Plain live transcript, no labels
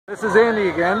This is Andy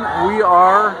again. We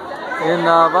are in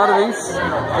Wadowice.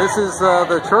 This is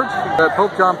the church that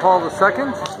Pope John Paul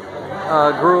II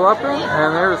grew up in,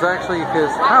 and there's actually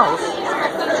his house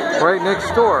right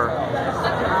next door.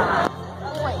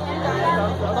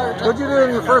 What'd you do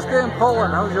on your first day in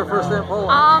Poland? How was your first day in Poland?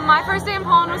 My first day in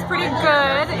Poland was pretty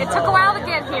good. It took a while to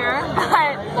get here,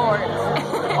 but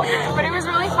but it was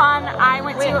really fun. I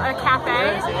went to a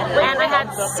cafe and I had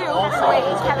soup.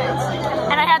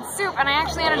 And I had soup, and I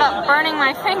actually ended up burning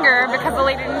my finger because the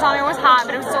lady didn't tell me it was hot,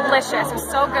 but it was delicious. It was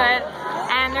so good.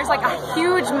 And there's like a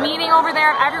huge meeting over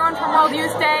there of everyone from World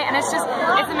Youth Day, and it's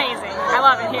amazing. I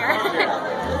love it here.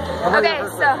 Okay,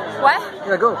 so what?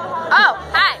 Yeah, go. Oh,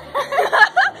 hi.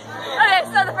 Okay,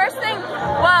 so the first thing,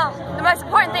 well, the most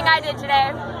important thing I did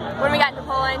today when we got to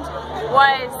Poland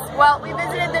was, well, we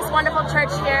visited this wonderful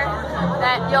church here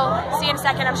that you'll see in a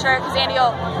second, I'm sure, because Andy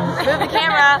will move the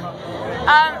camera.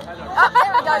 Oh,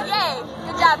 there we go, yay!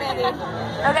 Good job, Andy.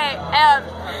 Okay,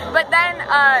 but then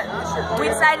we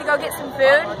decided to go get some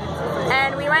food,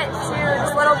 and we went to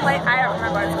this little place. I don't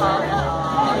remember what it's called.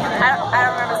 I don't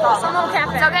remember what it's called. Some little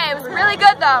cafe. It's okay, it was really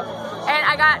good though. And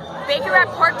I got bacon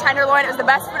wrapped pork tenderloin. It was the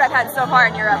best food I've had so far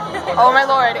in Europe. Oh my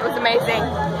lord, it was amazing.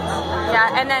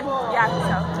 Yeah, and then, yeah,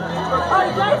 so.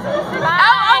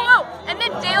 Oh, and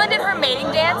then Dalen did her mating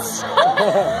dance.